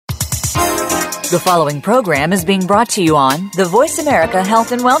The following program is being brought to you on the Voice America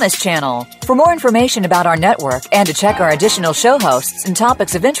Health and Wellness Channel. For more information about our network and to check our additional show hosts and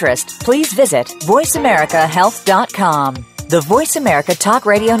topics of interest, please visit voiceamericahealth.com. The Voice America Talk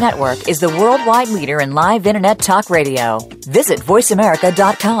Radio Network is the worldwide leader in live Internet talk radio. Visit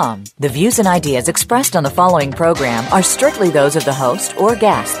voiceamerica.com. The views and ideas expressed on the following program are strictly those of the host or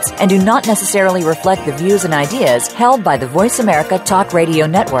guests and do not necessarily reflect the views and ideas held by the Voice America Talk Radio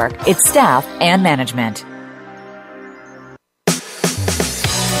Network, its staff, and management.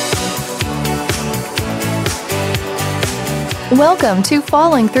 Welcome to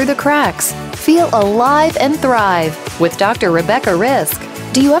Falling Through the Cracks. Feel alive and thrive with Dr. Rebecca Risk.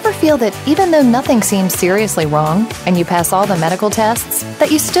 Do you ever feel that even though nothing seems seriously wrong and you pass all the medical tests,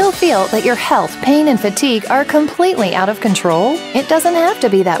 that you still feel that your health, pain, and fatigue are completely out of control? It doesn't have to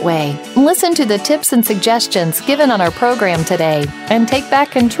be that way. Listen to the tips and suggestions given on our program today and take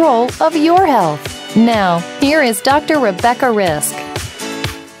back control of your health. Now, here is Dr. Rebecca Risk.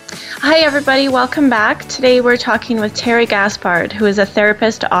 Hi everybody, welcome back. Today we're talking with Terry Gaspard, who is a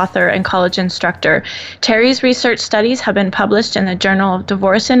therapist, author, and college instructor. Terry's research studies have been published in the Journal of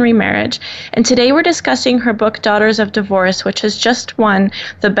Divorce and Remarriage, and today we're discussing her book, Daughters of Divorce, which has just won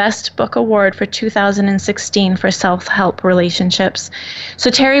the Best Book Award for 2016 for self-help relationships. So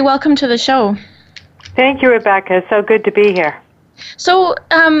Terry, welcome to the show. Thank you, Rebecca. It's so good to be here. So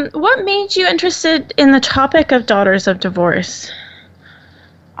what made you interested in the topic of Daughters of Divorce?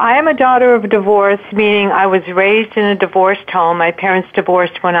 I am a daughter of divorce, meaning I was raised in a divorced home. My parents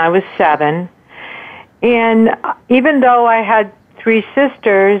divorced when I was 7. And even though I had 3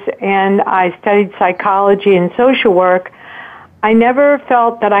 sisters and I studied psychology and social work, I never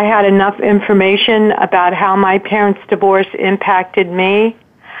felt that I had enough information about how my parents' divorce impacted me.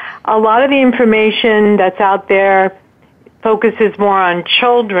 A lot of the information that's out there focuses more on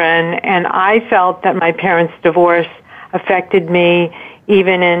children, and I felt that my parents' divorce affected me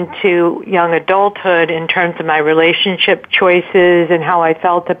even into young adulthood in terms of my relationship choices and how I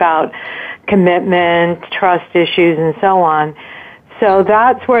felt about commitment, trust issues, and so on. So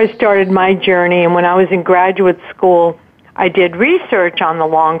that's where I started my journey. And when I was in graduate school, I did research on the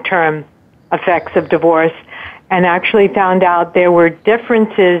long-term effects of divorce and actually found out there were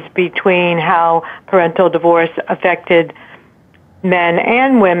differences between how parental divorce affected men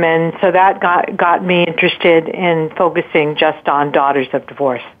and women, so that got me interested in focusing just on daughters of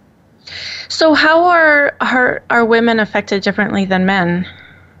divorce. So how are women affected differently than men?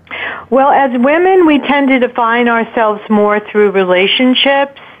 Well, as women, we tend to define ourselves more through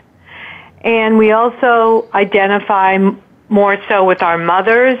relationships, and we also identify more so with our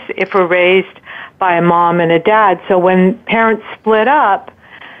mothers if we're raised by a mom and a dad. So when parents split up,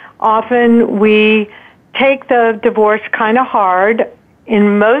 often we take the divorce kind of hard.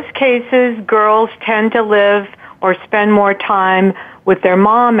 In most cases, girls tend to live or spend more time with their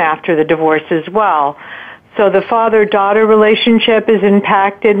mom after the divorce as well. So the father-daughter relationship is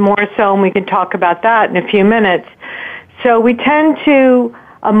impacted more so, and we can talk about that in a few minutes. So we tend to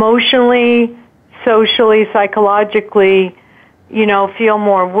emotionally, socially, psychologically, feel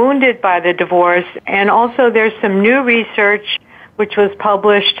more wounded by the divorce. And also there's some new research which was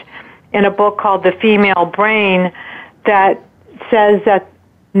published in a book called The Female Brain that says that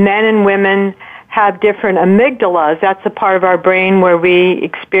men and women have different amygdalas. That's the part of our brain where we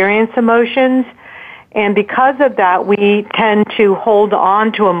experience emotions. And because of that, we tend to hold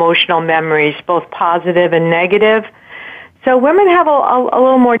on to emotional memories, both positive and negative. So women have a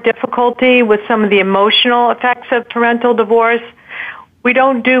little more difficulty with some of the emotional effects of parental divorce. We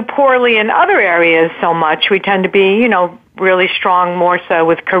don't do poorly in other areas so much. We tend to be, really strong more so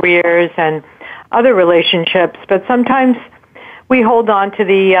with careers and other relationships, but sometimes we hold on to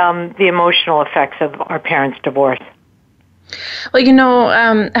the emotional effects of our parents' divorce.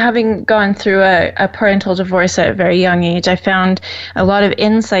 Well, having gone through a parental divorce at a very young age, I found a lot of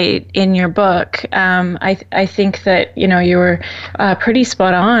insight in your book. I think that, you were pretty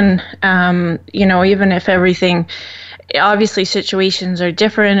spot on, even if everything, obviously situations are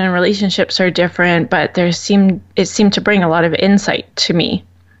different and relationships are different, but it seemed to bring a lot of insight to me.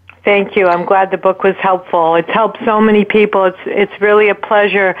 Thank you. I'm glad the book was helpful. It's helped so many people. It's really a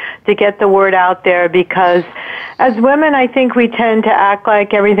pleasure to get the word out there because as women, I think we tend to act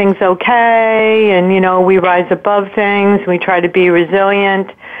like everything's okay and, we rise above things. We try to be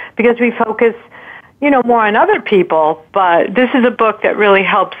resilient because we focus, more on other people. But this is a book that really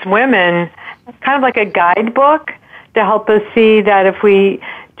helps women, kind of like a guidebook to help us see that if we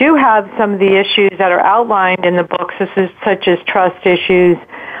do have some of the issues that are outlined in the book, such as trust issues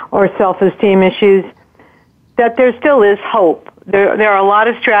or self-esteem issues, that there still is hope, there are a lot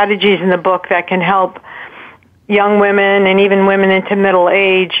of strategies in the book that can help young women and even women into middle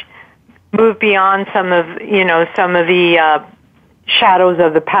age move beyond some of the shadows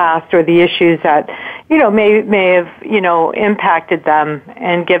of the past or the issues that may have impacted them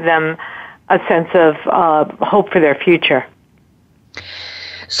and give them a sense of hope for their future.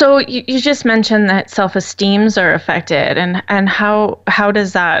 So you just mentioned that self-esteems are affected, and how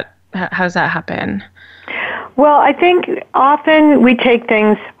does that happen? Well, I think often we take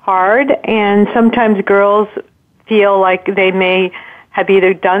things hard, and sometimes girls feel like they may have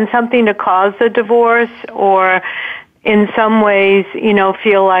either done something to cause the divorce or in some ways,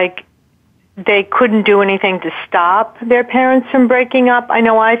 feel like they couldn't do anything to stop their parents from breaking up. I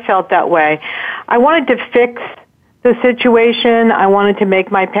know I felt that way. I wanted to fix the situation. I wanted to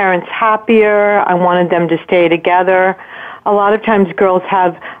make my parents happier. I wanted them to stay together. A lot of times girls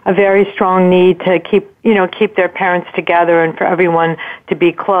have a very strong need to keep their parents together and for everyone to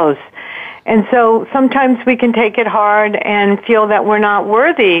be close. And so sometimes we can take it hard and feel that we're not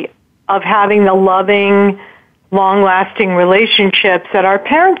worthy of having the loving, long-lasting relationships that our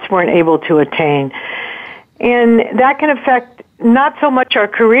parents weren't able to attain. And that can affect not so much our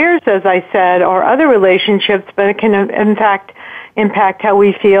careers, as I said, or other relationships, but it can in fact impact how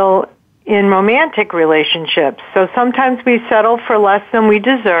we feel in romantic relationships. So sometimes we settle for less than we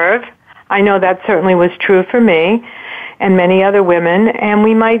deserve. I know that certainly was true for me and many other women, and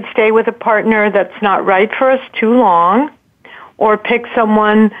we might stay with a partner that's not right for us too long, or pick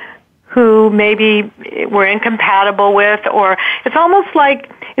someone who maybe we're incompatible with, or it's almost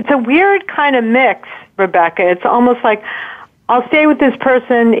like, it's a weird kind of mix, Rebecca. It's almost like, I'll stay with this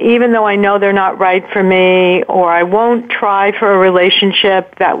person even though I know they're not right for me, or I won't try for a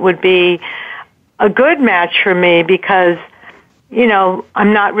relationship that would be a good match for me because,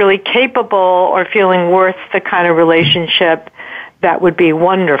 I'm not really capable or feeling worth the kind of relationship that would be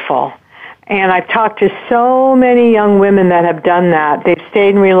wonderful. And I've talked to so many young women that have done that. They've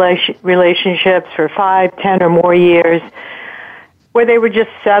stayed in relationships for 5, 10, or more years where they were just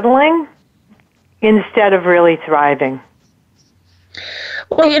settling instead of really thriving.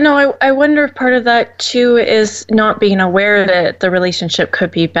 Well, I wonder if part of that, too, is not being aware that the relationship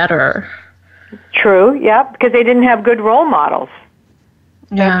could be better. True, yeah, because they didn't have good role models.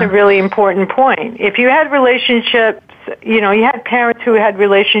 Yeah. That's a really important point. If you had relationships, you had parents who had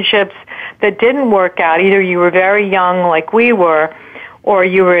relationships that didn't work out, either you were very young like we were, or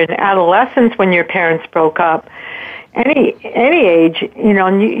you were in adolescence when your parents broke up, any age,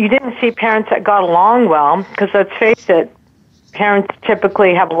 and you didn't see parents that got along well, because let's face it, parents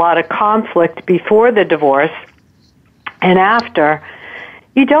typically have a lot of conflict before the divorce and after.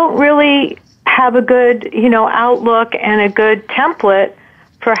 You don't really have a good, outlook and a good template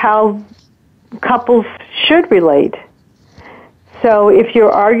for how couples should relate. So if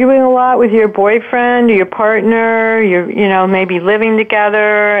you're arguing a lot with your boyfriend or your partner, you're, maybe living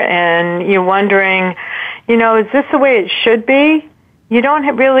together and you're wondering, is this the way it should be? You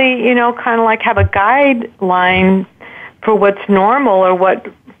don't really, kind of like have a guideline for what's normal or what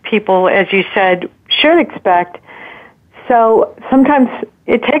people, as you said, should expect. So sometimes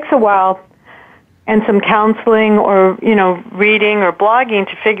it takes a while and some counseling or, reading or blogging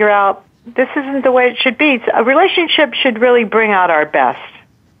to figure out this isn't the way it should be. A relationship should really bring out our best.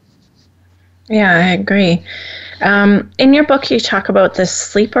 Yeah, I agree. In your book, you talk about the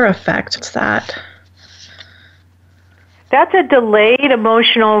sleeper effect. What's that? That's a delayed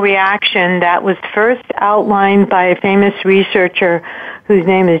emotional reaction that was first outlined by a famous researcher whose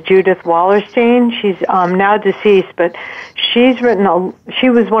name is Judith Wallerstein. She's now deceased, but she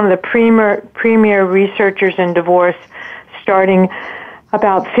was one of the premier researchers in divorce starting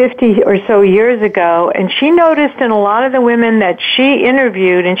about 50 or so years ago, and she noticed in a lot of the women that she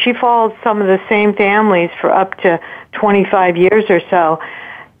interviewed, and she followed some of the same families for up to 25 years or so,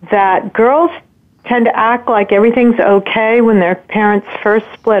 that girls tend to act like everything's okay when their parents first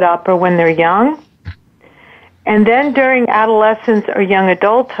split up or when they're young. And then during adolescence or young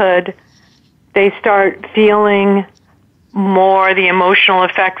adulthood, they start feeling more the emotional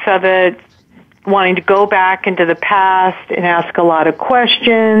effects of it, wanting to go back into the past and ask a lot of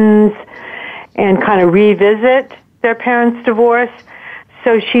questions and kind of revisit their parents' divorce.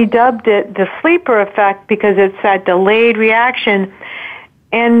 So she dubbed it the sleeper effect because it's that delayed reaction.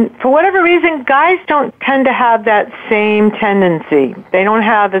 And for whatever reason, guys don't tend to have that same tendency. They don't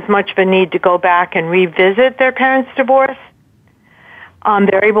have as much of a need to go back and revisit their parents' divorce.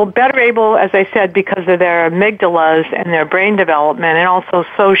 They're better able, as I said, because of their amygdalas and their brain development, and also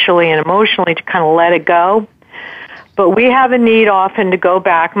socially and emotionally to kind of let it go. But we have a need often to go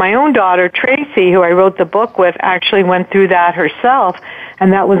back. My own daughter, Tracy, who I wrote the book with, actually went through that herself.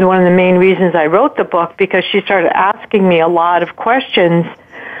 And that was one of the main reasons I wrote the book, because she started asking me a lot of questions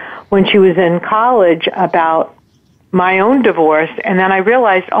when she was in college about my own divorce. And then I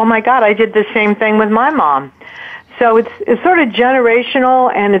realized, oh my God, I did the same thing with my mom. So it's sort of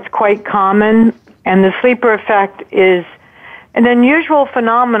generational, and it's quite common. And the sleeper effect is an unusual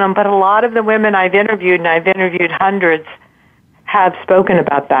phenomenon, but a lot of the women I've interviewed, and I've interviewed hundreds, have spoken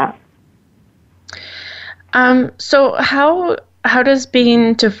about that. So how does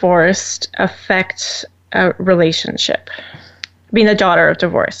being divorced affect a relationship? Being a daughter of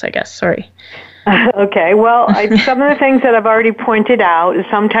divorce, I guess. Sorry. Okay. Well, some of the things that I've already pointed out is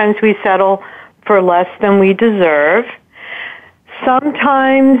sometimes we settle for less than we deserve.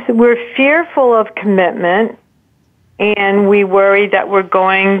 Sometimes we're fearful of commitment, and we worry that we're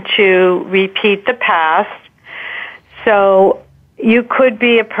going to repeat the past. So you could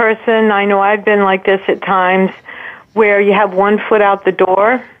be a person, I know I've been like this at times, where you have one foot out the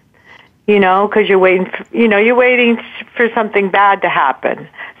door, because you're waiting for something bad to happen.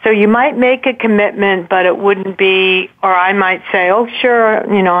 So you might make a commitment, but it wouldn't be, or I might say, oh sure,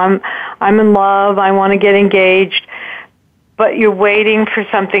 I'm in love, I want to get engaged, but you're waiting for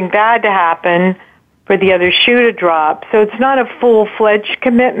something bad to happen for the other shoe to drop. So it's not a full-fledged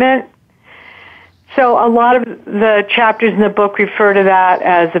commitment. So a lot of the chapters in the book refer to that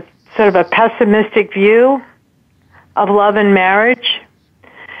as a sort of a pessimistic view of love and marriage.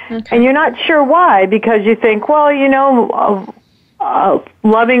 Okay. And you're not sure why, because you think, well, a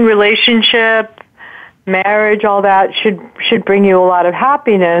loving relationship, marriage, all that should bring you a lot of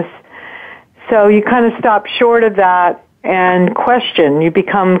happiness. So you kind of stop short of that and question. You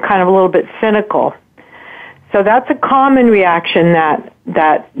become kind of a little bit cynical. So that's a common reaction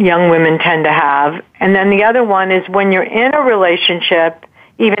that young women tend to have. And then the other one is when you're in a relationship,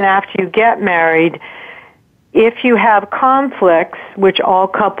 even after you get married, if you have conflicts, which all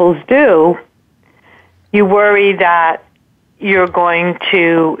couples do, you worry that you're going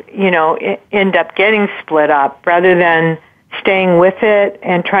to, end up getting split up rather than staying with it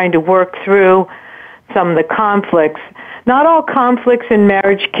and trying to work through some of the conflicts. Not all conflicts in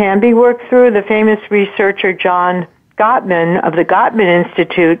marriage can be worked through. The famous researcher John Gottman of the Gottman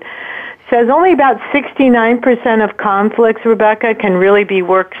Institute says only about 69% of conflicts, Rebecca, can really be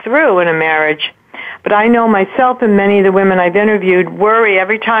worked through in a marriage. But I know myself and many of the women I've interviewed worry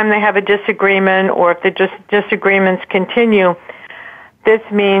every time they have a disagreement, or if the disagreements continue, this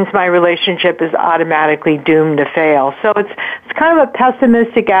means my relationship is automatically doomed to fail. So it's kind of a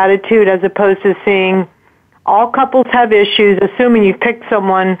pessimistic attitude as opposed to seeing all couples have issues, assuming you pick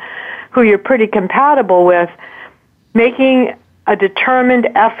someone who you're pretty compatible with, making a determined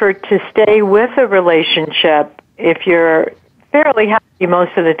effort to stay with a relationship, if you're fairly happy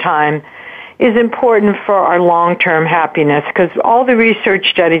most of the time, is important for our long-term happiness, because all the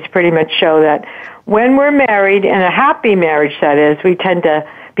research studies pretty much show that when we're married, in a happy marriage that is, we tend to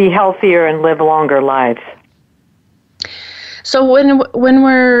be healthier and live longer lives. So when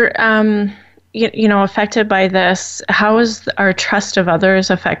we're affected by this, how is our trust of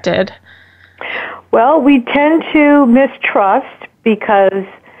others affected? Well, we tend to mistrust because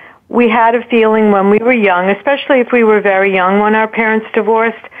we had a feeling when we were young, especially if we were very young when our parents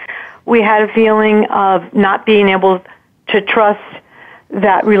divorced, we had a feeling of not being able to trust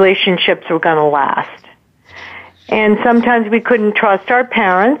that relationships were going to last. And sometimes we couldn't trust our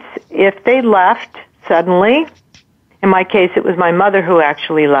parents if they left suddenly. In my case, it was my mother who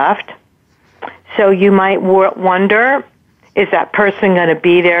actually left. So you might wonder, is that person going to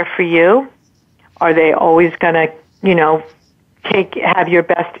be there for you? Are they always going to, have your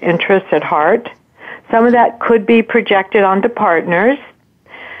best interests at heart? Some of that could be projected onto partners.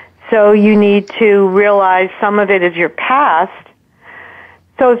 So you need to realize some of it is your past.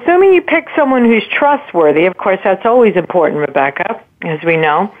 So assuming you pick someone who's trustworthy, of course that's always important, Rebecca, as we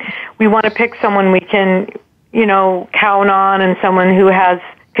know. We want to pick someone we can, count on, and someone who has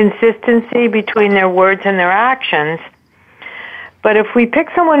consistency between their words and their actions. But if we pick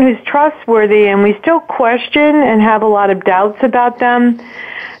someone who's trustworthy and we still question and have a lot of doubts about them,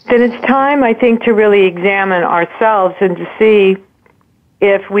 then it's time, I think, to really examine ourselves and to see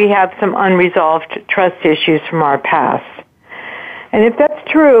if we have some unresolved trust issues from our past. And if that's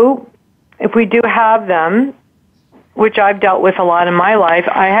true, if we do have them, which I've dealt with a lot in my life,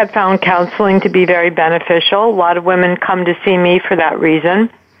 I have found counseling to be very beneficial. A lot of women come to see me for that reason.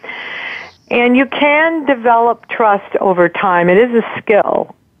 And you can develop trust over time. It is a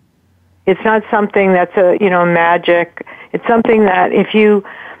skill. It's not something that's magic. It's something that if you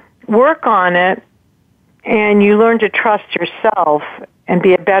work on it and you learn to trust yourself and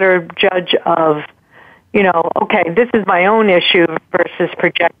be a better judge of, okay, this is my own issue versus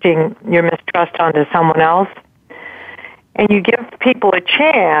projecting your mistrust onto someone else. And you give people a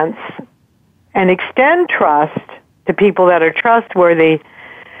chance and extend trust to people that are trustworthy,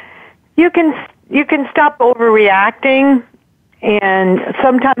 you can stop overreacting. And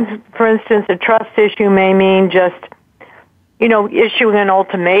sometimes, for instance, a trust issue may mean just, issuing an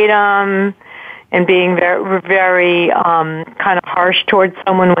ultimatum and being very, very kind of harsh towards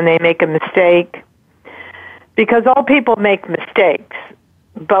someone when they make a mistake. Because all people make mistakes.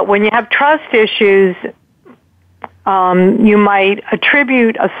 But when you have trust issues, you might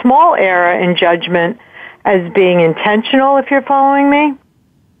attribute a small error in judgment as being intentional, if you're following me.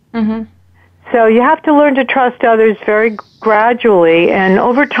 Mm-hmm. So you have to learn to trust others very gradually, and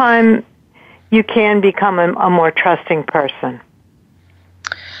over time, you can become a more trusting person.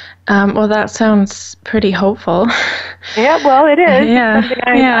 Well, that sounds pretty hopeful. Yeah, well, it is. Yeah. Something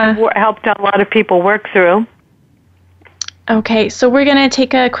I've helped a lot of people work through. Okay, so we're going to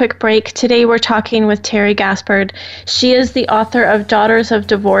take a quick break. Today we're talking with Terry Gaspard. She is the author of Daughters of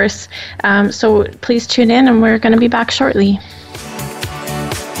Divorce. So please tune in, and we're going to be back shortly.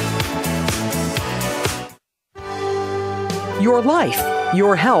 Your life,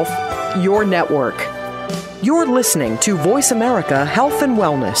 your health, your network. You're listening to Voice America Health and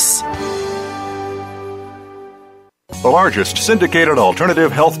Wellness. The largest syndicated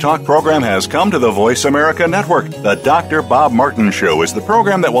alternative health talk program has come to the Voice America Network. The Dr. Bob Martin Show is the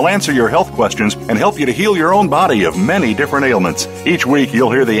program that will answer your health questions and help you to heal your own body of many different ailments. Each week,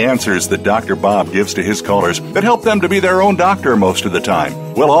 you'll hear the answers that Dr. Bob gives to his callers that help them to be their own doctor most of the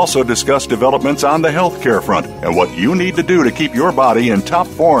time. We'll also discuss developments on the healthcare front and what you need to do to keep your body in top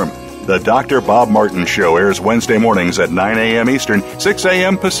form. The Dr. Bob Martin Show airs Wednesday mornings at 9 a.m. Eastern, 6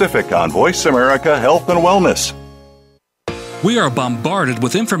 a.m. Pacific on Voice America Health and Wellness. We are bombarded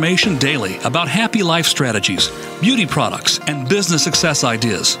with information daily about happy life strategies, beauty products, and business success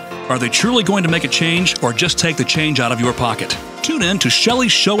ideas. Are they truly going to make a change or just take the change out of your pocket? Tune in to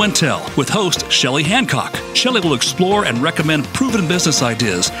Shelley's Show and Tell with host Shelley Hancock. Shelley will explore and recommend proven business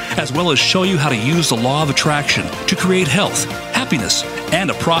ideas, as well as show you how to use the law of attraction to create health, happiness,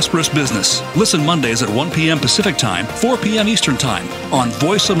 and a prosperous business. Listen Mondays at 1 p.m. Pacific Time, 4 p.m. Eastern Time on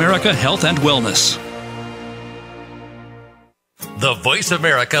Voice America Health and Wellness. The Voice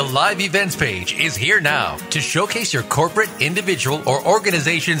America Live Events page is here now to showcase your corporate, individual, or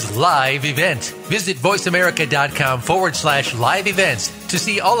organization's live event. Visit voiceamerica.com/live events to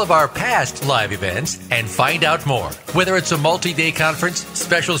see all of our past live events and find out more. Whether it's a multi-day conference,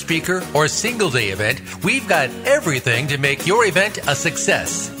 special speaker, or single-day event, we've got everything to make your event a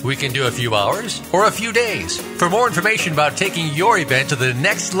success. We can do a few hours or a few days. For more information about taking your event to the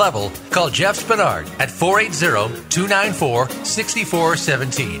next level, call Jeff Spinard at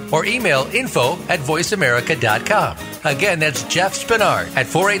 480-294-6417 or email info@voiceamerica.com. Again, that's Jeff Spinard at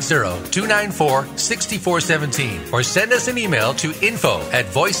 480-294-6417 or send us an email to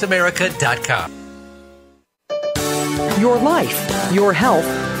info@voiceamerica.com. Your life, your health,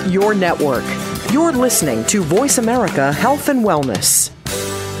 your network. You're listening to Voice America Health and Wellness.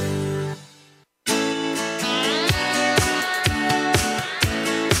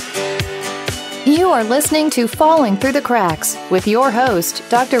 You are listening to Falling Through the Cracks with your host,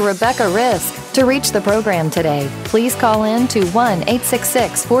 Dr. Rebecca Risk. To reach the program today, please call in to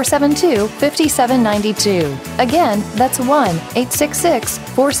 1-866-472-5792. Again, that's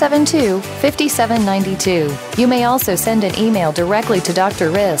 1-866-472-5792. You may also send an email directly to Dr.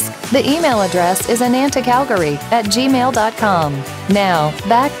 Risk. The email address is anantacalgary@gmail.com. Now,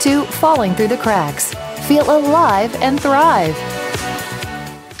 back to Falling Through the Cracks. Feel alive and thrive.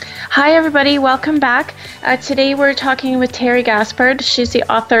 Hi, everybody. Welcome back. Today we're talking with Terry Gaspard. She's the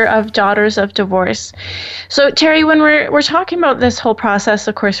author of Daughters of Divorce. So, Terry, when we're talking about this whole process,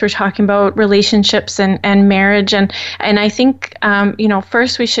 of course, we're talking about relationships and marriage. And I think,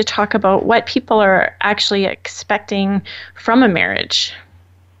 first we should talk about what people are actually expecting from a marriage.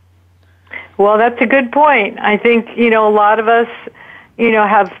 Well, that's a good point. I think, a lot of us,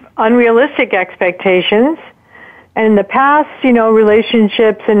 have unrealistic expectations. And in the past,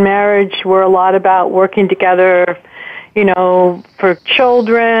 relationships and marriage were a lot about working together, for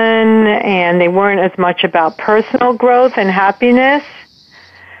children, and they weren't as much about personal growth and happiness.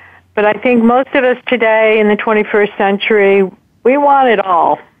 But I think most of us today in the 21st century, we want it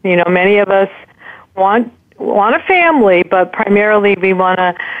all. Many of us want a family, but primarily we want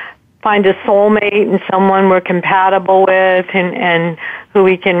to find a soulmate and someone we're compatible with and who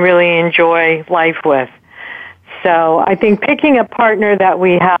we can really enjoy life with. So I think picking a partner that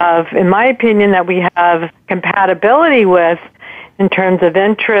we have, in my opinion, that we have compatibility with in terms of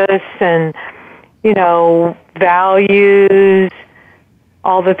interests and, values,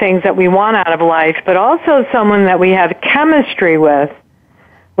 all the things that we want out of life, but also someone that we have chemistry with,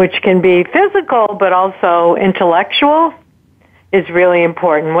 which can be physical but also intellectual, is really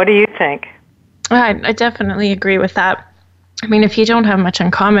important. What do you think? I definitely agree with that. I mean, if you don't have much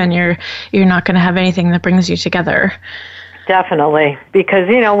in common, you're not going to have anything that brings you together. Definitely, because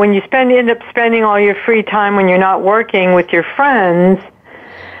when you end up spending all your free time when you're not working with your friends,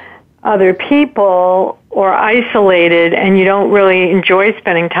 other people, or isolated, and you don't really enjoy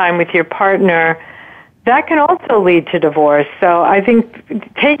spending time with your partner, that can also lead to divorce. So I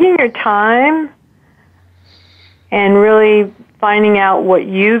think taking your time and really finding out what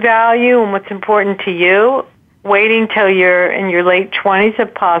you value and what's important to you, waiting till you're in your late 20s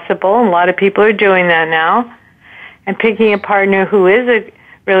if possible, and a lot of people are doing that now, and picking a partner who is a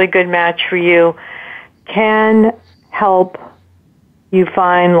really good match for you can help you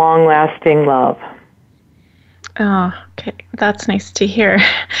find long-lasting love. Oh, okay. That's nice to hear.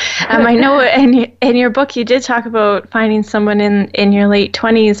 I know in your book you did talk about finding someone in your late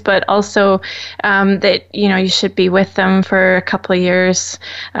 20s, but also that you should be with them for a couple of years.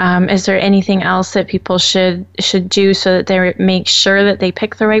 Is there anything else that people should do so that they make sure that they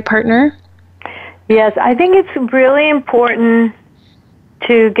pick the right partner? Yes, I think it's really important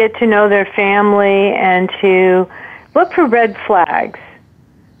to get to know their family and to look for red flags.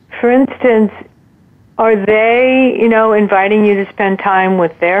 For instance, are they, inviting you to spend time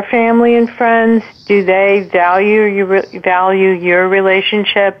with their family and friends? Do they value your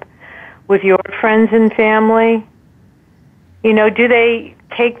relationship with your friends and family? Do they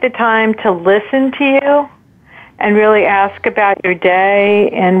take the time to listen to you and really ask about your day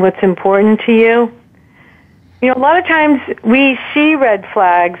and what's important to you? A lot of times we see red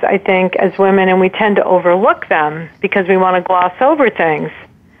flags, I think, as women, and we tend to overlook them because we want to gloss over things.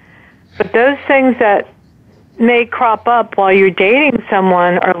 But those things that may crop up while you're dating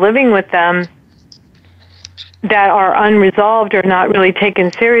someone or living with them that are unresolved or not really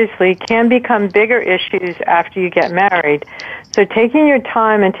taken seriously can become bigger issues after you get married. So taking your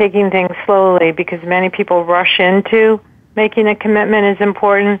time and taking things slowly, because many people rush into making a commitment, is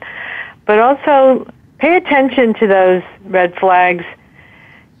important. But also pay attention to those red flags.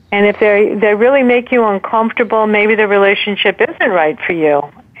 And if they really make you uncomfortable, maybe the relationship isn't right for you.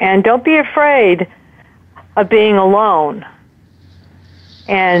 And don't be afraid of being alone.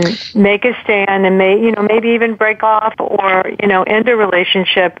 And make a stand and maybe even break off or, end a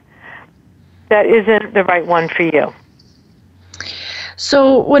relationship that isn't the right one for you.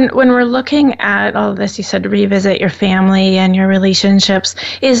 So when we're looking at all of this, you said revisit your family and your relationships.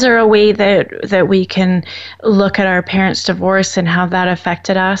 Is there a way that we can look at our parents' divorce and how that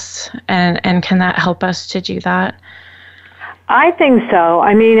affected us? And can that help us to do that? I think so.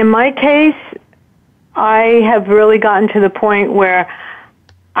 I mean, in my case, I have really gotten to the point where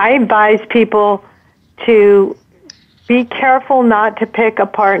I advise people to be careful not to pick a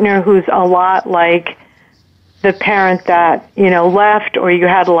partner who's a lot like the parent that, left or you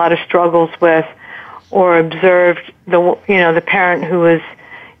had a lot of struggles with, or observed the parent who was,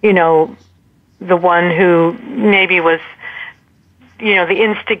 the one who maybe was, the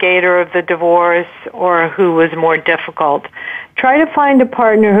instigator of the divorce or who was more difficult. Try to find a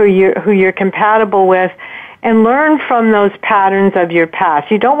partner who you're compatible with and learn from those patterns of your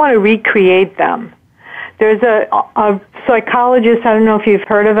past. You don't want to recreate them. There's a psychologist, I don't know if you've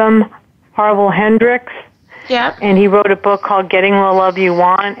heard of him, Harville Hendricks. Yeah. And he wrote a book called Getting the Love You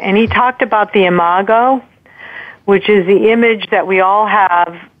Want, and he talked about the imago, which is the image that we all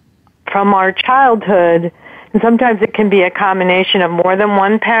have from our childhood, and sometimes it can be a combination of more than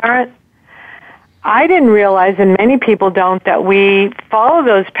one parent. I didn't realize, and many people don't, that we follow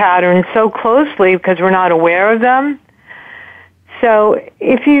those patterns so closely because we're not aware of them. So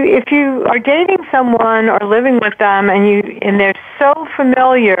if you are dating someone or living with them and they're so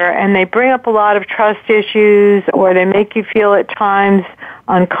familiar and they bring up a lot of trust issues or they make you feel at times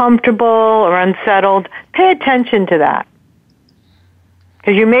uncomfortable or unsettled, pay attention to that.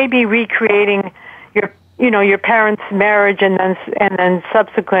 Because you may be recreating your parents' marriage and then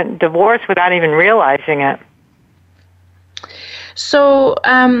subsequent divorce without even realizing it. So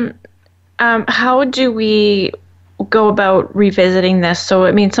how do we go about revisiting this? So,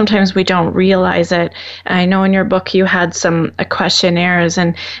 I mean, sometimes we don't realize it. I know in your book you had some questionnaires,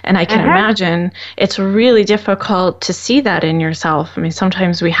 and I can imagine it's really difficult to see that in yourself. I mean,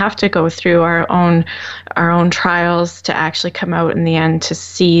 sometimes we have to go through our own trials to actually come out in the end to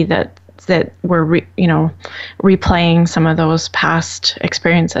see that that we're replaying some of those past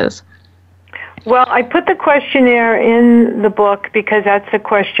experiences? Well, I put the questionnaire in the book because that's the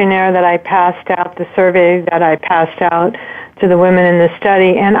questionnaire that I passed out, the survey that I passed out to the women in the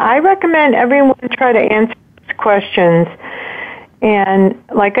study. And I recommend everyone try to answer those questions. And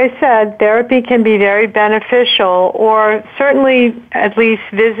like I said, therapy can be very beneficial, or certainly at least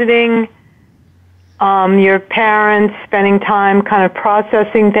visiting your parents, spending time kind of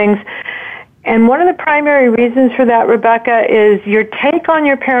processing things. And one of the primary reasons for that, Rebecca, is your take on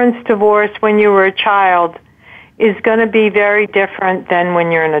your parents' divorce when you were a child is going to be very different than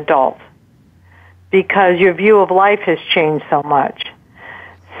when you're an adult, because your view of life has changed so much.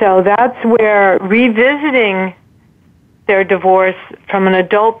 So that's where revisiting their divorce from an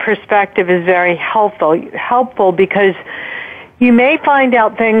adult perspective is very helpful because you may find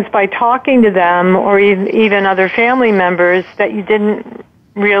out things by talking to them or even other family members that you didn't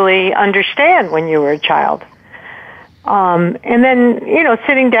really understand when you were a child. And then,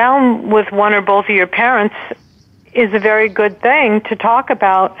 sitting down with one or both of your parents is a very good thing to talk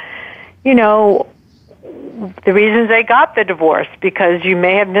about, the reasons they got the divorce, because you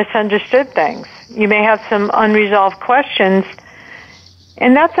may have misunderstood things. You may have some unresolved questions,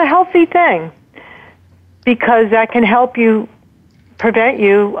 and that's a healthy thing because that can help you prevent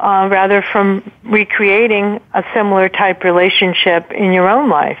you rather from recreating a similar type relationship in your own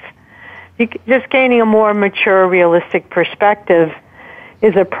life. Just gaining a more mature, realistic perspective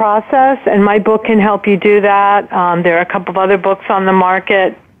is a process, and my book can help you do that. There are a couple of other books on the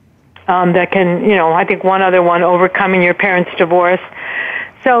market that can, I think one other one, Overcoming Your Parents' Divorce.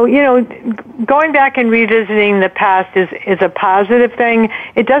 So, going back and revisiting the past is a positive thing.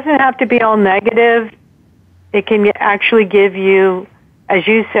 It doesn't have to be all negative. It can actually give you, as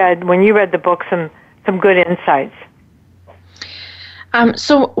you said, when you read the book, some good insights.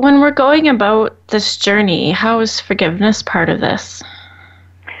 So when we're going about this journey, how is forgiveness part of this?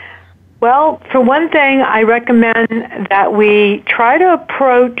 Well, for one thing, I recommend that we try to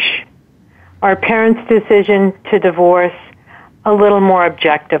approach our parents' decision to divorce a little more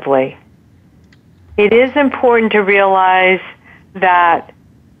objectively. It is important to realize that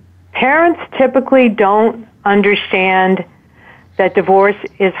parents typically don't understand that divorce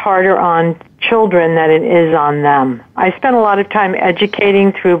is harder on children than it is on them. I spent a lot of time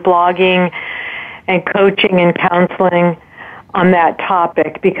educating through blogging and coaching and counseling on that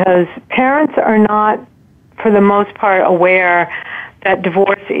topic because parents are not, for the most part, aware that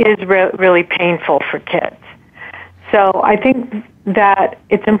divorce is really painful for kids. So I think that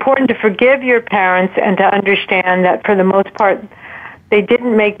it's important to forgive your parents and to understand that for the most part, they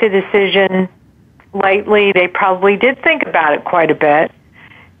didn't make the decision lightly. They probably did think about it quite a bit.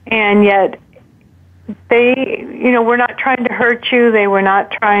 And yet they, were not trying to hurt you. They were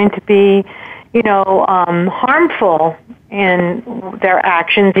not trying to be, harmful in their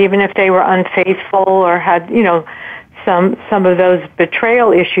actions, even if they were unfaithful or had, some of those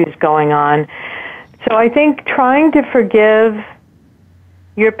betrayal issues going on. So I think trying to forgive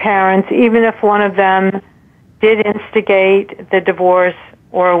your parents, even if one of them did instigate the divorce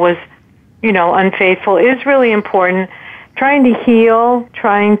or was, unfaithful, is really important. Trying to heal,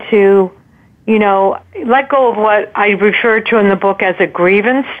 trying to, let go of what I refer to in the book as a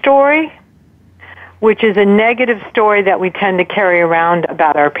grievance story, which is a negative story that we tend to carry around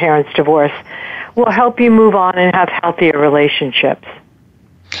about our parents' divorce, will help you move on and have healthier relationships.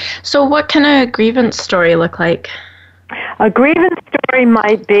 So what can a grievance story look like? A grievance story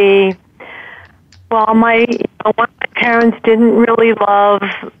might be, well, one of my parents didn't really love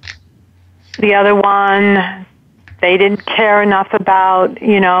the other one. They didn't care enough about,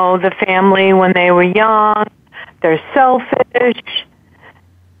 the family when they were young. They're selfish.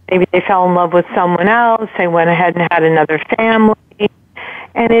 Maybe they fell in love with someone else. They went ahead and had another family.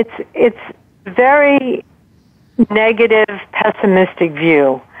 And it's very negative, pessimistic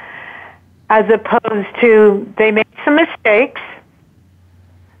view, as opposed to they made some mistakes.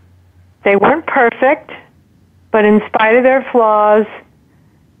 They weren't perfect, but in spite of their flaws,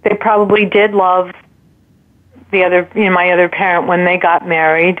 they probably did love the other, my other parent when they got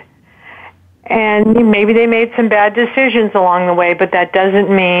married. And maybe they made some bad decisions along the way, but that doesn't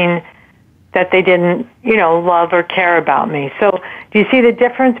mean that they didn't, love or care about me. So do you see the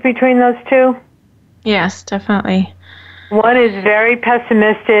difference between those two? Yes, definitely. One is very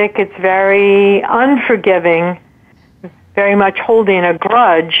pessimistic. It's very unforgiving, very much holding a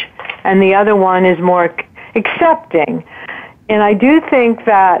grudge. And the other one is more accepting. And I do think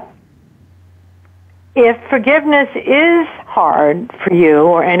that if forgiveness is hard for you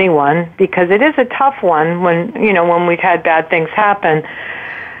or anyone, because it is a tough one when we've had bad things happen,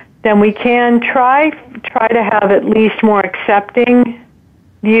 then we can try to have at least more accepting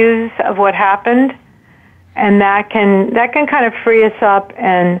views of what happened, and that can kind of free us up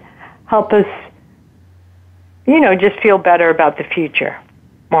and help us, just feel better about the future,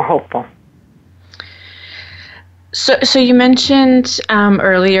 more hopeful. So you mentioned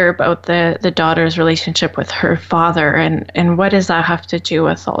earlier about the daughter's relationship with her father, and what does that have to do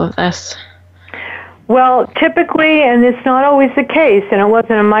with all of this? Well, typically, and it's not always the case, and it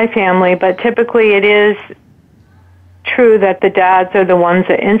wasn't in my family, but typically it is true that the dads are the ones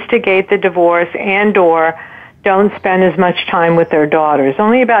that instigate the divorce and/or don't spend as much time with their daughters.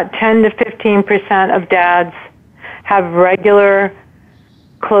 Only about 10 to 15% of dads have regular,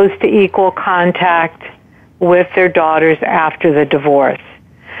 close to equal contact with their daughters after the divorce.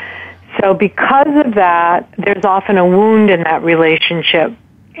 So because of that, there's often a wound in that relationship,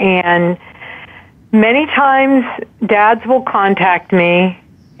 and many times dads will contact me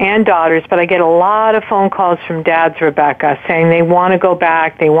and daughters, but I get a lot of phone calls from dads, Rebecca, saying they want to go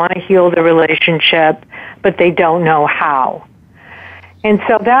back, they want to heal the relationship, but they don't know how. And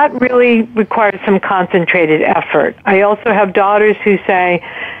so that really requires some concentrated effort. I also have daughters who say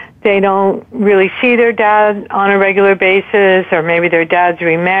they don't really see their dad on a regular basis, or maybe their dad's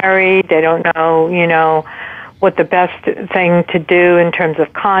remarried, they don't know, what the best thing to do in terms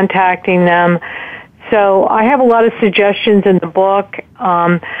of contacting them. So I have a lot of suggestions in the book,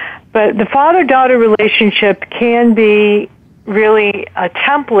 but the father-daughter relationship can be really a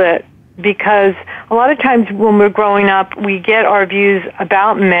template, because a lot of times when we're growing up, we get our views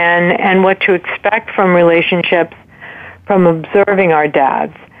about men and what to expect from relationships from observing our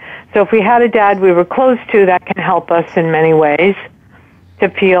dads. So if we had a dad we were close to, that can help us in many ways to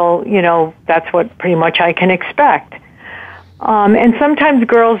feel, that's what pretty much I can expect. And sometimes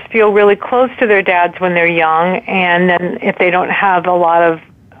girls feel really close to their dads when they're young, and then if they don't have a lot of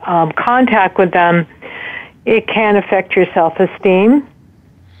contact with them, it can affect your self-esteem.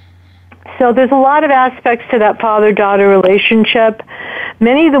 So there's a lot of aspects to that father-daughter relationship.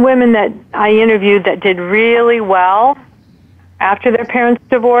 Many of the women that I interviewed that did really well after their parents'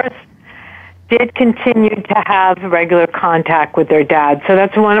 divorce did continue to have regular contact with their dad. So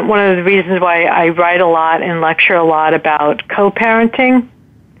that's one of the reasons why I write a lot and lecture a lot about co-parenting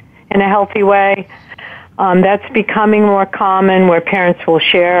in a healthy way. That's becoming more common, where parents will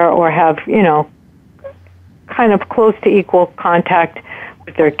share or have, kind of close to equal contact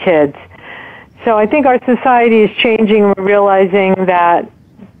with their kids. So I think our society is changing, and we're realizing that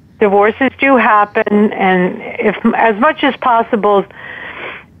divorces do happen, and if as much as possible,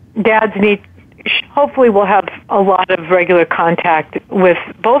 dads hopefully will have a lot of regular contact with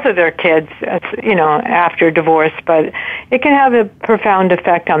both of their kids, after divorce, but it can have a profound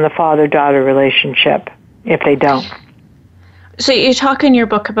effect on the father-daughter relationship if they don't. So you talk in your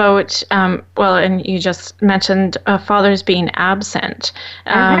book about, and you just mentioned fathers being absent.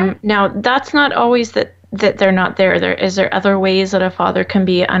 Now, that's not always that they're not there. Is there other ways that a father can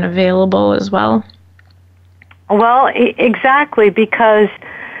be unavailable as well? Well, exactly, because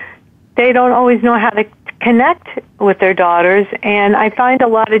they don't always know how to connect with their daughters, and I find a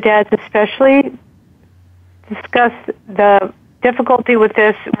lot of dads especially discuss the difficulty with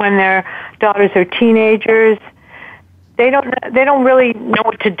this when their daughters are teenagers. They don't really know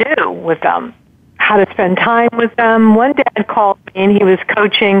what to do with them, how to spend time with them. One dad called me, and he was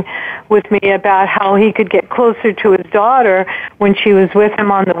coaching with me about how he could get closer to his daughter when she was with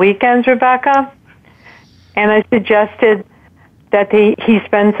him on the weekends, Rebecca. And I suggested that he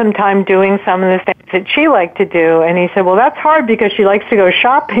spend some time doing some of the things that she liked to do. And he said, well, that's hard because she likes to go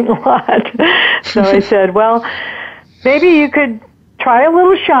shopping a lot. So I said, well, maybe you could try a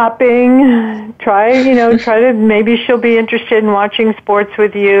little shopping, try to, maybe she'll be interested in watching sports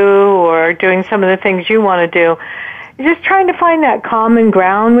with you or doing some of the things you want to do. You're just trying to find that common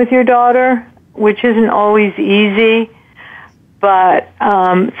ground with your daughter, which isn't always easy. But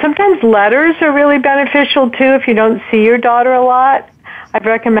sometimes letters are really beneficial, too, if you don't see your daughter a lot. I've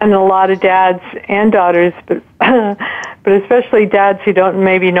recommended a lot of dads and daughters, but especially dads who don't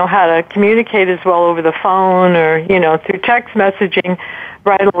maybe know how to communicate as well over the phone or, through text messaging,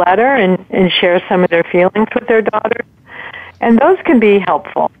 write a letter and share some of their feelings with their daughters. And those can be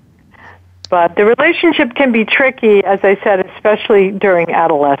helpful. But the relationship can be tricky, as I said, especially during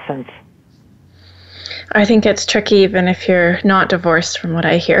adolescence. I think it's tricky even if you're not divorced, from what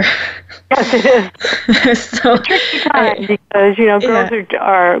I hear. Yes, it is. So, it's a tricky time because, girls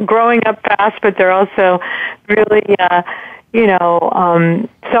are growing up fast, but they're also really,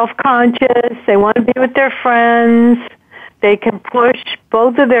 self-conscious. They want to be with their friends. They can push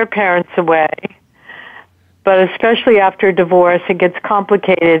both of their parents away. but especially after divorce, it gets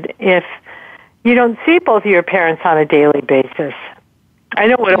complicated if you don't see both of your parents on a daily basis. I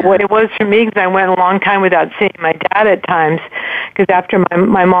know what it was for me, because I went a long time without seeing my dad at times, because after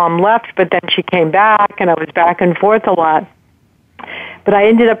my mom left, but then she came back, and I was back and forth a lot. But I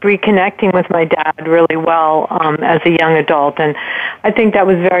ended up reconnecting with my dad really well as a young adult, and I think that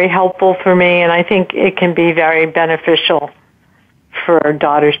was very helpful for me, and I think it can be very beneficial for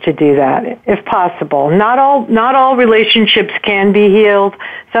daughters to do that, if possible. Not all relationships can be healed.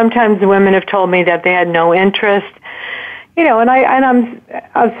 Sometimes women have told me that they had no interest. You know, and I'm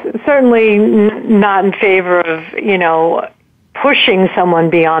certainly not in favor of, you know, pushing someone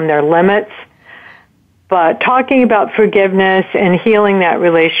beyond their limits. But talking about forgiveness and healing that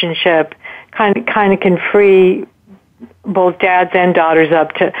relationship kind of can free both dads and daughters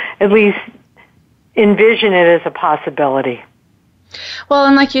up to at least envision it as a possibility. Well,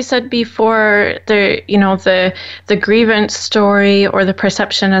 and like you said before, the grievance story or the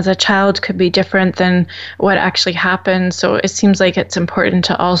perception as a child could be different than what actually happened. So it seems like it's important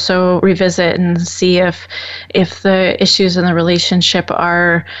to also revisit and see if the issues in the relationship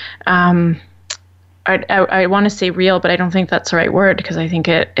are I want to say real, but I don't think that's the right word, because I think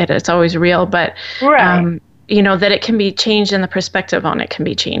it's always real. But right. That it can be changed and the perspective on it can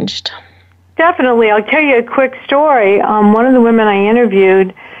be changed. Definitely. I'll tell you a quick story. One of the women I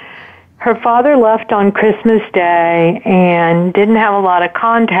interviewed, her father left on Christmas Day and didn't have a lot of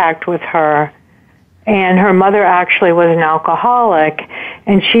contact with her. And her mother actually was an alcoholic.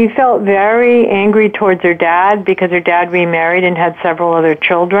 And she felt very angry towards her dad because her dad remarried and had several other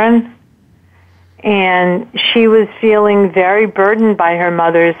children. And she was feeling very burdened by her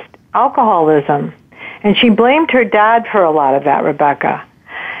mother's alcoholism. And she blamed her dad for a lot of that, Rebecca.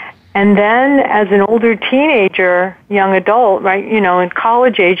 And then as an older teenager, young adult, right, in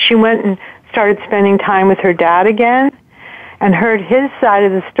college age, she went and started spending time with her dad again and heard his side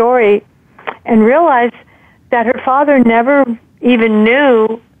of the story and realized that her father never even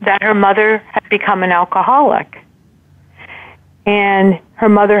knew that her mother had become an alcoholic. And her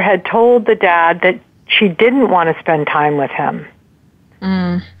mother had told the dad that she didn't want to spend time with him.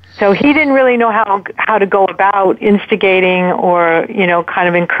 Mm. So he didn't really know how to go about instigating or, kind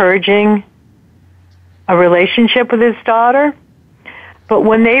of encouraging a relationship with his daughter. But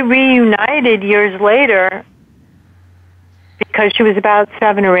when they reunited years later, because she was about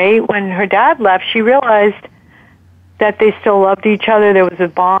 7 or 8, when her dad left, she realized that they still loved each other. There was a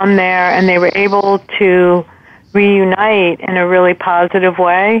bond there, and they were able to reunite in a really positive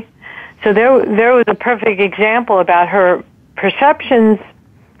way. So there was a perfect example about her perceptions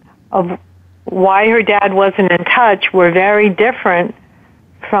of why her dad wasn't in touch were very different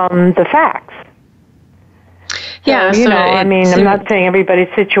from the facts. Yeah, so, I'm not saying everybody's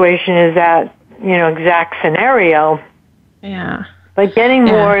situation is that, exact scenario. Yeah. But getting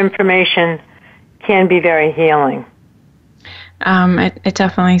more information can be very healing. It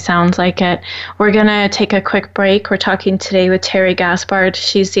definitely sounds like it. We're going to take a quick break. We're talking today with Terry Gaspard.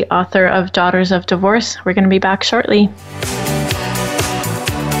 She's the author of Daughters of Divorce. We're going to be back shortly.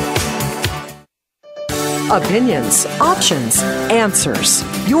 Opinions, options, answers.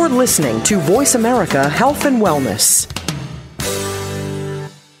 You're listening to Voice America Health and Wellness.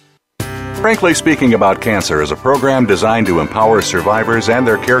 Frankly Speaking About Cancer is a program designed to empower survivors and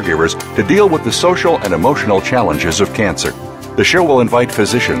their caregivers to deal with the social and emotional challenges of cancer. The show will invite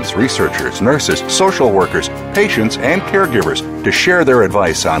physicians, researchers, nurses, social workers, patients, and caregivers to share their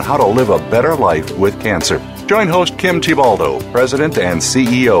advice on how to live a better life with cancer. Join host Kim Tibaldo, President and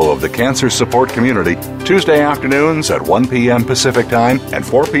CEO of the Cancer Support Community, Tuesday afternoons at 1 p.m. Pacific Time and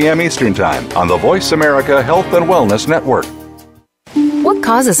 4 p.m. Eastern Time on the Voice America Health and Wellness Network. What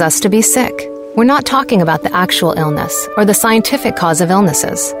causes us to be sick? We're not talking about the actual illness or the scientific cause of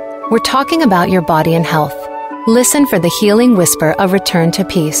illnesses. We're talking about your body and health. Listen for the healing whisper of return to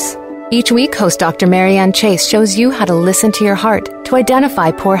peace. Each week, host Dr. Marianne Chase shows you how to listen to your heart to identify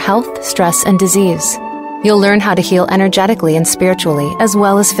poor health, stress, and disease. You'll learn how to heal energetically and spiritually, as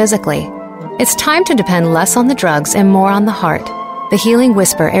well as physically. It's time to depend less on the drugs and more on the heart. The Healing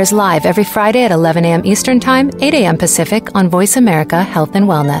Whisper airs live every Friday at 11 a.m. Eastern Time, 8 a.m. Pacific on Voice America Health and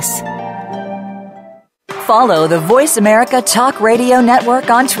Wellness. Follow the Voice America Talk Radio Network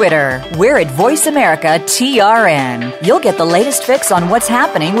on Twitter. We're at Voice America TRN. You'll get the latest fix on what's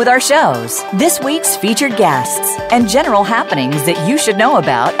happening with our shows, this week's featured guests, and general happenings that you should know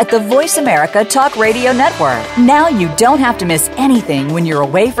about at the Voice America Talk Radio Network. Now you don't have to miss anything when you're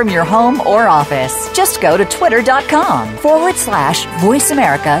away from your home or office. Just go to twitter.com/Voice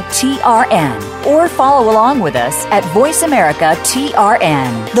America TRN. or follow along with us at Voice America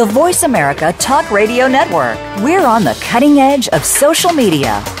TRN, the Voice America Talk Radio Network. We're on the cutting edge of social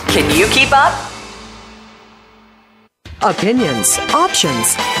media. Can you keep up? Opinions,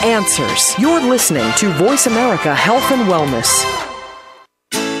 options, answers. You're listening to Voice America Health and Wellness.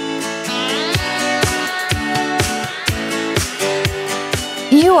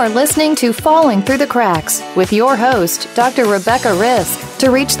 You are listening to Falling Through the Cracks with your host, Dr. Rebecca Risk. To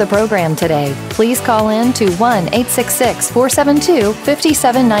reach the program today, please call in to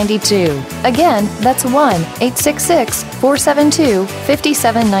 1-866-472-5792. Again, that's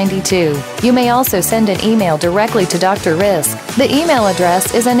 1-866-472-5792. You may also send an email directly to Dr. Risk. The email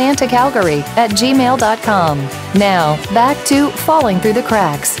address is anantacalgary@gmail.com. Now, back to Falling Through the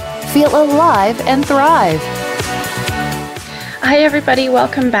Cracks. Feel alive and thrive. Hi, everybody.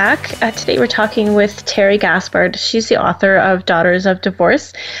 Welcome back. Today we're talking with Terry Gaspard. She's the author of Daughters of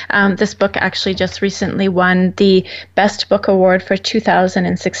Divorce. This book actually just recently won the Best Book Award for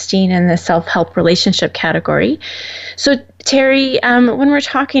 2016 in the self-help relationship category. So, Terry, when we're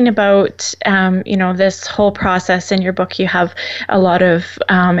talking about, this whole process in your book, you have a lot of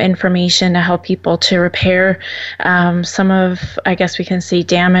information to help people to repair some of, I guess we can say,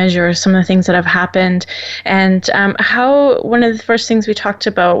 damage or some of the things that have happened. And how one of the first things we talked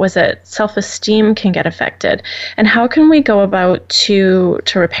about was that self-esteem can get affected. And how can we go about to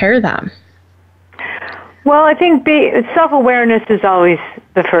repair them? Well, I think self-awareness is always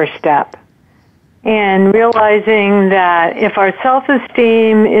the first step. And realizing that if our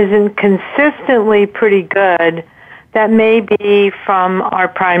self-esteem isn't consistently pretty good, that may be from our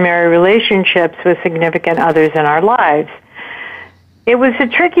primary relationships with significant others in our lives. It was a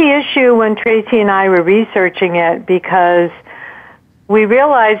tricky issue when Tracy and I were researching it because we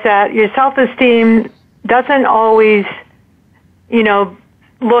realized that your self-esteem doesn't always,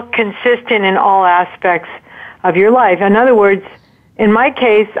 look consistent in all aspects of your life. In other words, in my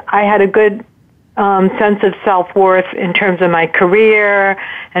case, I had a good sense of self-worth in terms of my career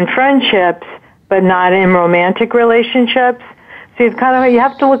and friendships, but not in romantic relationships. So you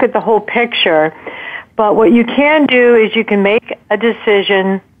have to look at the whole picture. But what you can do is you can make a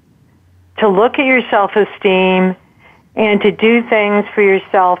decision to look at your self-esteem and to do things for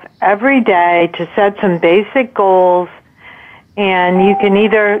yourself every day, to set some basic goals. And you can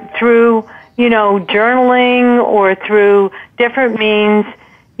either through, journaling or through different means,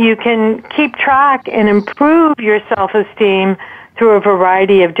 you can keep track and improve your self-esteem through a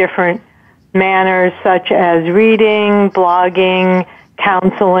variety of different manners, such as reading, blogging,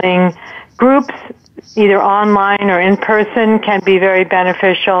 counseling. Groups, either online or in person, can be very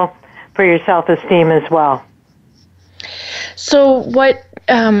beneficial for your self-esteem as well. So what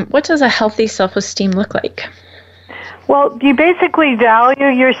does a healthy self-esteem look like? Well, you basically value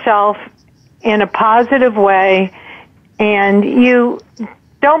yourself in a positive way, and you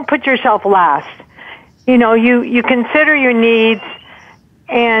don't put yourself last. You consider your needs,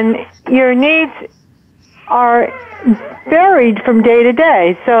 and your needs are varied from day to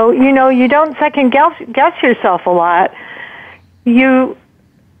day. So, you don't second guess yourself a lot. You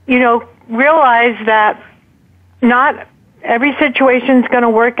realize that not every situation's going to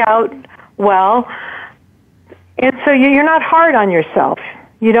work out well, and so you're not hard on yourself.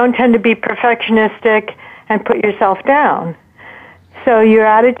 You don't tend to be perfectionistic and put yourself down. So your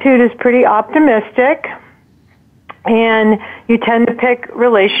attitude is pretty optimistic, and you tend to pick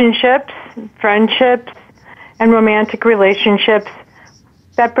relationships, friendships, and romantic relationships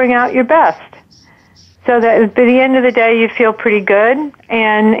that bring out your best. So that at the end of the day, you feel pretty good,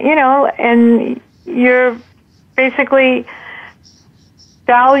 and you're basically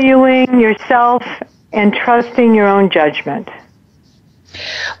valuing yourself and trusting your own judgment.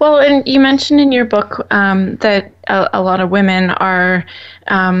 Well, and you mentioned in your book that a lot of women are,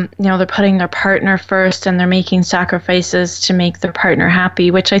 they're putting their partner first and they're making sacrifices to make their partner happy,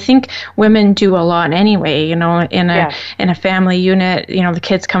 which I think women do a lot anyway. In a family unit, the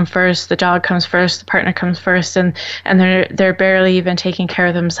kids come first, the dog comes first, the partner comes first, and they're barely even taking care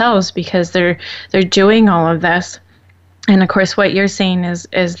of themselves because they're doing all of this. And of course, what you're saying is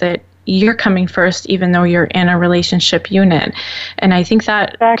that you're coming first, even though you're in a relationship unit. And I think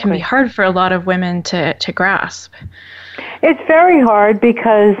that can be hard for a lot of women to grasp. It's very hard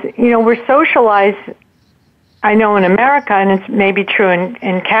because, we're socialized, I know in America, and it's maybe true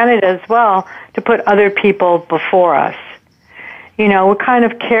in Canada as well, to put other people before us. We're kind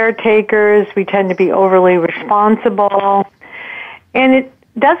of caretakers. We tend to be overly responsible. And it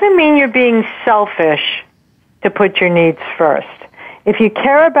doesn't mean you're being selfish to put your needs first. If you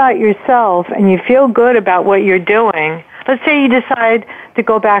care about yourself and you feel good about what you're doing, Let's say you decide to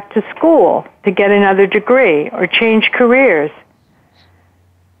go back to school to get another degree or change careers.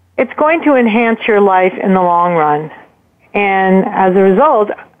 It's going to enhance your life in the long run. And as a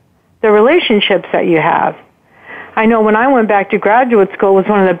result, the relationships that you have. I know when I went back to graduate school, it was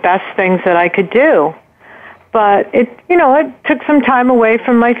one of the best things that I could do. But it took some time away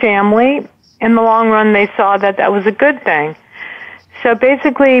from my family. In the long run, they saw that that was a good thing. So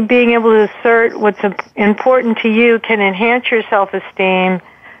basically, being able to assert what's important to you can enhance your self-esteem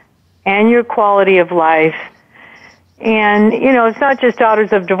and your quality of life. And, it's not just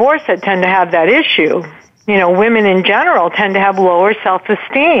daughters of divorce that tend to have that issue. Women in general tend to have lower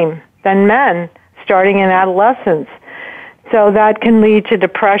self-esteem than men starting in adolescence. So that can lead to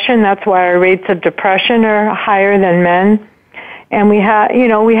depression. That's why our rates of depression are higher than men. And we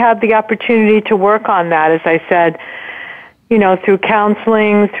have the opportunity to work on that, as I said, through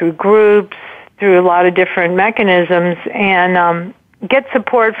counseling, through groups, through a lot of different mechanisms, and get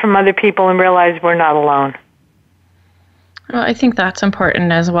support from other people and realize we're not alone. Well, I think that's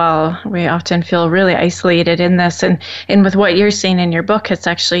important as well. We often feel really isolated in this, and with what you're saying in your book, it's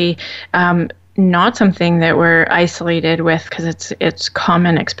actually not something that we're isolated with, because it's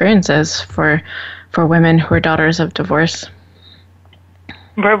common experiences for women who are daughters of divorce.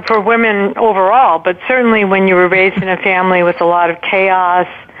 For women overall, but certainly when you were raised in a family with a lot of chaos,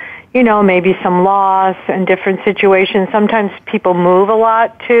 maybe some loss and different situations. Sometimes people move a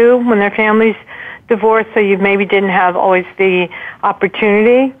lot too when their families divorce, so you maybe didn't have always the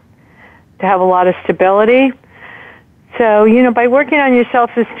opportunity to have a lot of stability. So, by working on your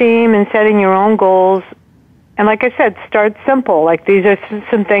self-esteem and setting your own goals, and like I said, start simple. Like, these are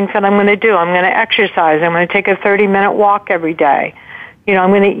some things that I'm going to do. I'm going to exercise. I'm going to take a 30-minute walk every day.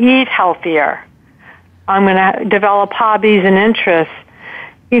 I'm going to eat healthier. I'm going to develop hobbies and interests.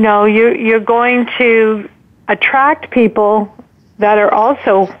 You're going to attract people that are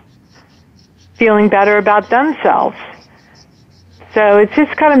also feeling better about themselves. So it's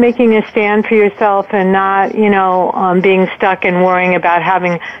just kind of making a stand for yourself and not, being stuck and worrying about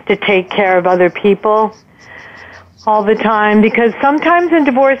having to take care of other people all the time. Because sometimes in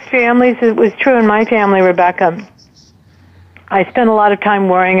divorced families, it was true in my family, Rebecca, I spent a lot of time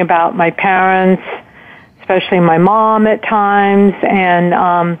worrying about my parents, especially my mom at times, and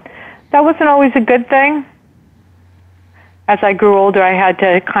that wasn't always a good thing. As I grew older, I had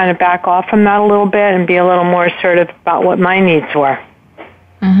to kind of back off from that a little bit and be a little more assertive about what my needs were.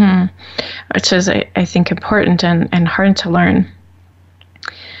 Mm-hmm. Which is, I think, important and hard to learn.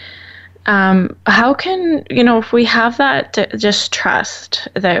 How can, if we have that distrust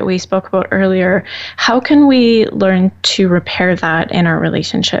that we spoke about earlier, how can we learn to repair that in our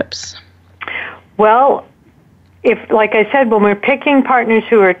relationships? Well, like I said, when we're picking partners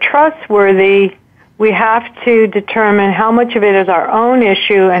who are trustworthy, we have to determine how much of it is our own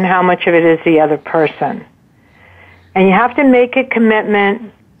issue and how much of it is the other person. And you have to make a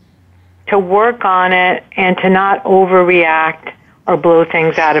commitment to work on it and to not overreact or blow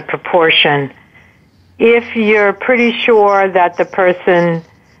things out of proportion. If you're pretty sure that the person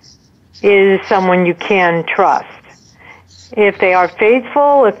is someone you can trust, if they are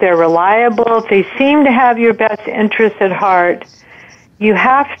faithful, if they're reliable, if they seem to have your best interests at heart, you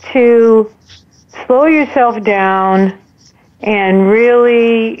have to slow yourself down and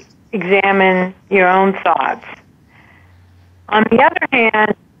really examine your own thoughts. On the other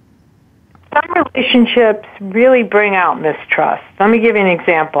hand, some relationships really bring out mistrust. Let me give you an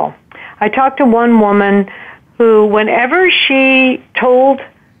example. I talked to one woman who, whenever she told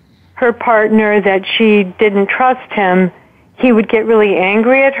her partner that she didn't trust him, he would get really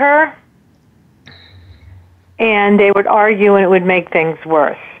angry at her, and they would argue, and it would make things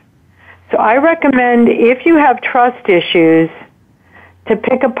worse. So I recommend, if you have trust issues, to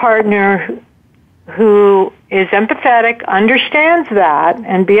pick a partner who is empathetic, understands that,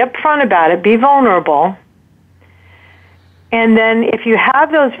 and be upfront about it, be vulnerable. And then if you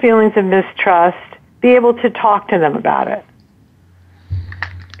have those feelings of mistrust, be able to talk to them about it.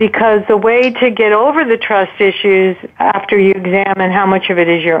 Because the way to get over the trust issues after you examine how much of it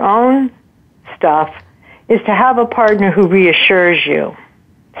is your own stuff is to have a partner who reassures you.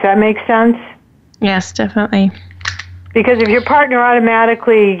 Does that make sense? Yes, definitely. Because if your partner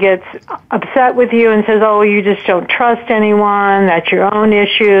automatically gets upset with you and says, oh, you just don't trust anyone, that's your own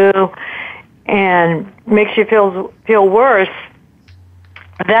issue, and makes you feel worse,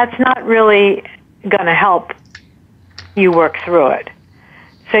 that's not really going to help you work through it.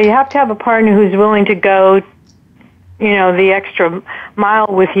 So you have to have a partner who's willing to go, the extra mile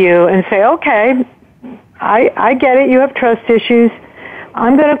with you and say, okay, I get it, you have trust issues,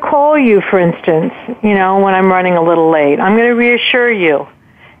 I'm going to call you, for instance, when I'm running a little late. I'm going to reassure you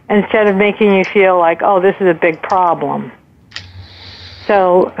instead of making you feel like, oh, this is a big problem.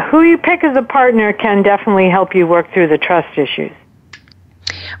 So who you pick as a partner can definitely help you work through the trust issues.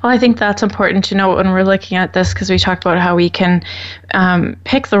 Well, I think that's important to know when we're looking at this, because we talked about how we can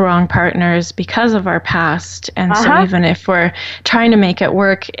pick the wrong partners because of our past. And so even if we're trying to make it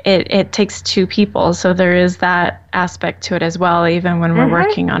work, it takes two people. So there is that aspect to it as well, even when we're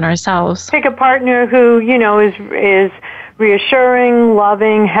working on ourselves. Pick a partner who, is reassuring,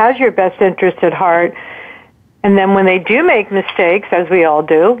 loving, has your best interest at heart. And then when they do make mistakes, as we all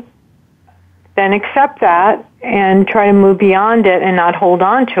do, then accept that and try to move beyond it and not hold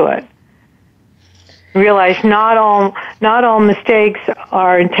on to it. Realize not all mistakes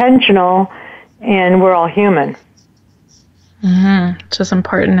are intentional, and we're all human. Which is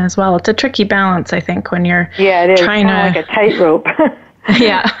important as well. It's a tricky balance, I think, when you're it is trying to like a tightrope.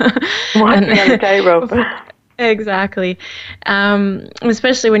 Walking on a tightrope. Exactly.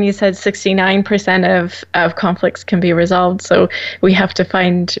 Especially when you said 69% of conflicts can be resolved. So we have to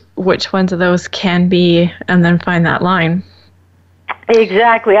find which ones of those can be and then find that line.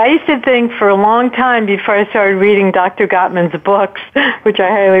 Exactly. I used to think for a long time before I started reading Dr. Gottman's books, which I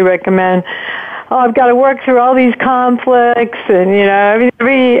highly recommend, I've got to work through all these conflicts and,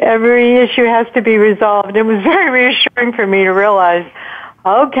 every issue has to be resolved. It was very reassuring for me to realize,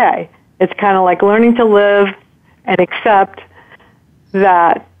 okay, it's kind of like learning to live and accept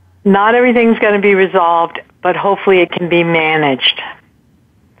that not everything's going to be resolved, but hopefully it can be managed.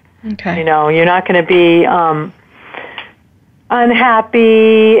 Okay. You're not going to be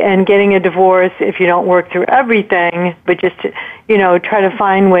unhappy and getting a divorce if you don't work through everything, but just, try to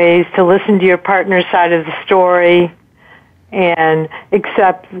find ways to listen to your partner's side of the story and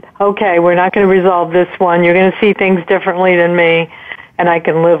accept, okay, we're not going to resolve this one. You're going to see things differently than me, and I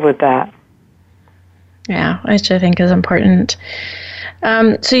can live with that. Yeah, which I think is important.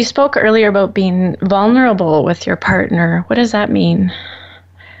 So you spoke earlier about being vulnerable with your partner. What does that mean?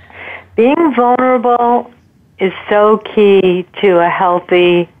 Being vulnerable is so key to a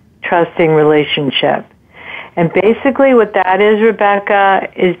healthy, trusting relationship. And basically what that is, Rebecca,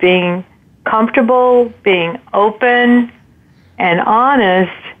 is being comfortable, being open and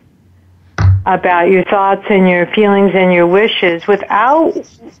honest about your thoughts and your feelings and your wishes without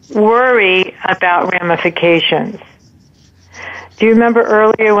worry about ramifications. Do you remember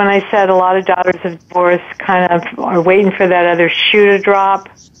earlier when I said a lot of daughters of divorce kind of are waiting for that other shoe to drop?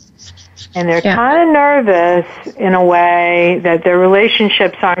 And they're kind of nervous in a way that their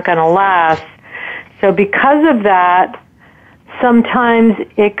relationships aren't going to last. So because of that, sometimes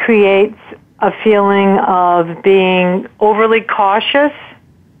it creates a feeling of being overly cautious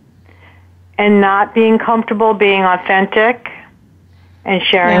and not being comfortable being authentic and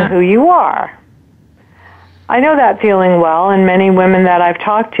sharing who you are. I know that feeling well, and many women that I've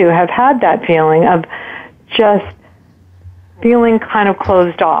talked to have had that feeling of just feeling kind of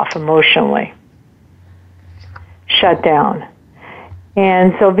closed off emotionally, shut down.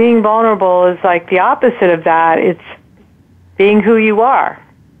 And so being vulnerable is like the opposite of that. It's being who you are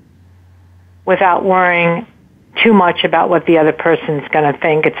without worrying too much about what the other person's going to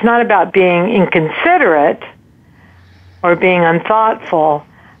think. It's not about being inconsiderate or being unthoughtful,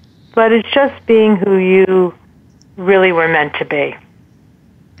 but it's just being who you really were meant to be.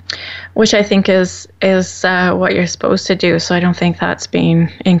 Which I think is what you're supposed to do. So I don't think that's being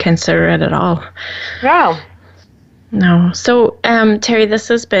inconsiderate at all. No. So, Terry, this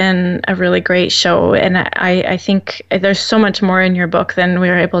has been a really great show, and I think there's so much more in your book than we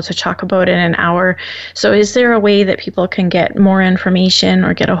were able to talk about in an hour. So is there a way that people can get more information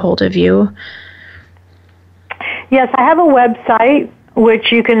or get a hold of you? Yes, I have a website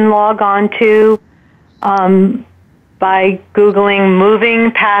which you can log on to by Googling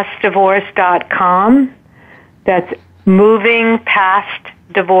movingpastdivorce.com. That's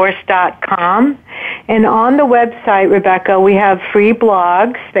movingpastdivorce.com. And on the website, Rebecca, we have free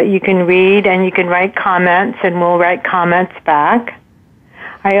blogs that you can read, and you can write comments, and we'll write comments back.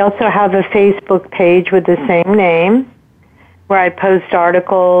 I also have a Facebook page with the same name where I post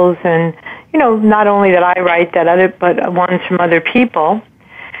articles and, not only that I write but ones from other people.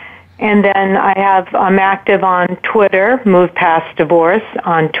 And then I'm active on Twitter, Move Past Divorce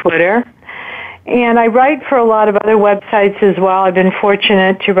on Twitter. And I write for a lot of other websites as well. I've been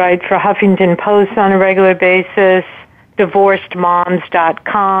fortunate to write for Huffington Post on a regular basis,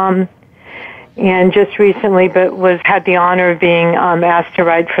 divorcedmoms.com, and just recently had the honor of being asked to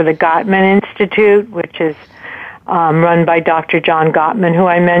write for the Gottman Institute, which is run by Dr. John Gottman, who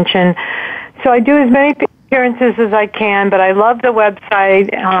I mentioned. So I do as many appearances as I can, but I love the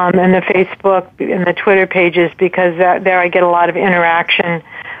website and the Facebook and the Twitter pages because there I get a lot of interaction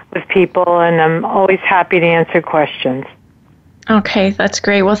with people, and I'm always happy to answer questions. Okay, that's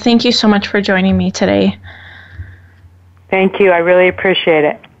great. Well, thank you so much for joining me today. Thank you. I really appreciate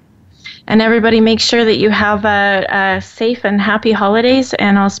it. And everybody, make sure that you have a safe and happy holidays,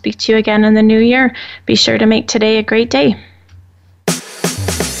 and I'll speak to you again in the new year. Be sure to make today a great day.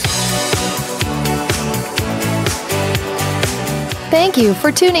 Thank you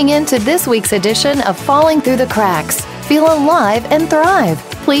for tuning in to this week's edition of Falling Through the Cracks. Feel alive and thrive.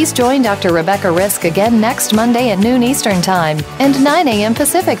 Please join Dr. Rebecca Risk again next Monday at noon Eastern Time and 9 a.m.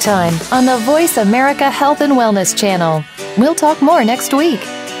 Pacific Time on the Voice America Health and Wellness channel. We'll talk more next week.